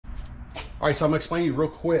All right, so I'm gonna explain to you real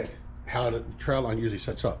quick how the Trotline usually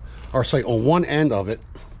sets up. All right, so on one end of it,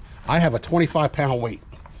 I have a 25-pound weight.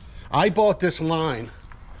 I bought this line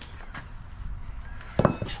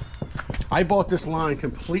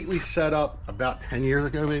completely set up about 10 years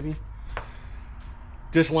ago, maybe.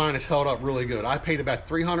 This line has held up really good. I paid about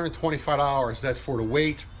 $325. That's for the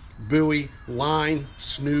weight, buoy, line,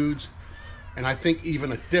 snoods, and I think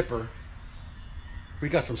even a dipper. We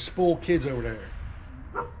got some spoiled kids over there.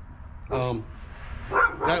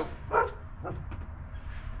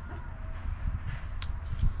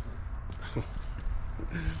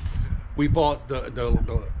 We bought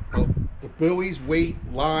the buoys, weight,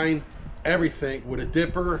 line, everything with a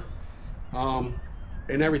dipper, and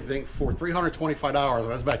everything for $325.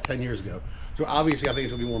 That's about 10 years ago. So obviously I think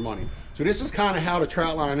it's gonna be more money. So this is kind of how the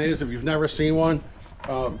Trotline is. If you've never seen one,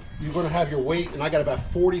 you're gonna have your weight, and I got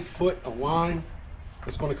about 40 foot of line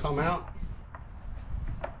that's gonna come out.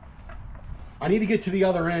 I need to get to the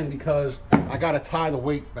other end because I gotta tie the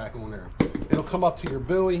weight back on there. It'll come up to your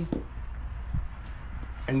buoy,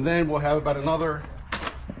 and then we'll have about another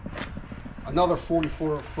 40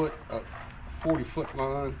 foot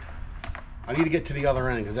line. I need to get to the other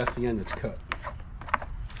end because that's the end that's cut.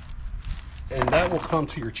 And that will come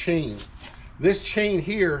to your chain. This chain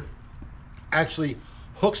here actually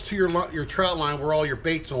hooks to your trout line where all your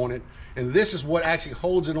bait's on it, and this is what actually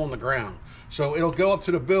holds it on the ground. So it'll go up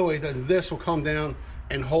to the buoy, then this will come down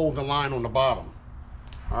and hold the line on the bottom.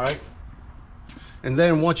 All right? And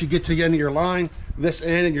then once you get to the end of your line, this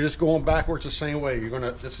end, and you're just going backwards the same way.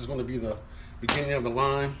 This is gonna be the beginning of the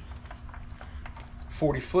line,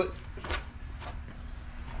 40 foot.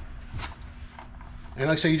 And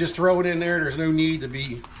like I say, you just throw it in there. There's no need to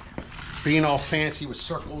be being all fancy with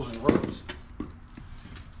circles and ropes.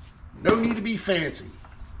 No need to be fancy.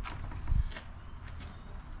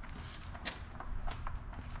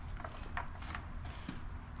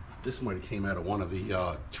 This might have came out of one of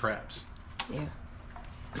the traps. Yeah.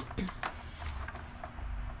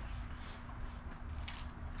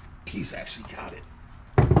 He's actually got it.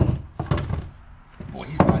 Boy,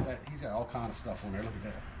 he's got that. He's got all kinds of stuff on there. Look at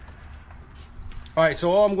that. All right,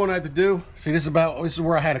 so all I'm going to have to do, see, this is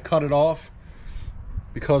where I had to cut it off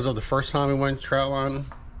because of the first time we went trout lining,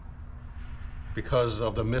 because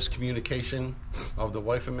of the miscommunication of the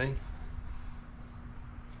wife and me.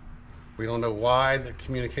 We don't know why the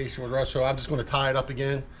communication was rushed, so I'm just going to tie it up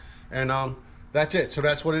again, and that's it. So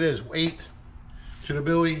that's what it is: weight to the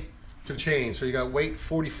buoy to the chain. So you got weight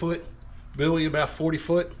 40 foot, buoy about 40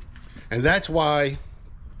 foot, and that's why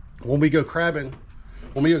when we go crabbing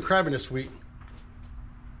this week,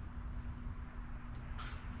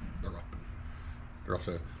 they're up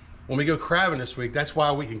there. When we go crabbing this week, that's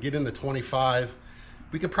why we can get into 25.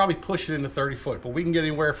 We could probably push it into 30 foot, but we can get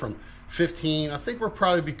anywhere from 15. I think we'll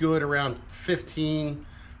probably be good around 15,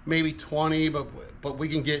 maybe 20, but we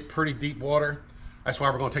can get pretty deep water. That's why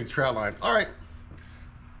we're going to take the trout line. All right,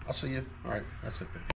 I'll see you. All right, that's it, baby.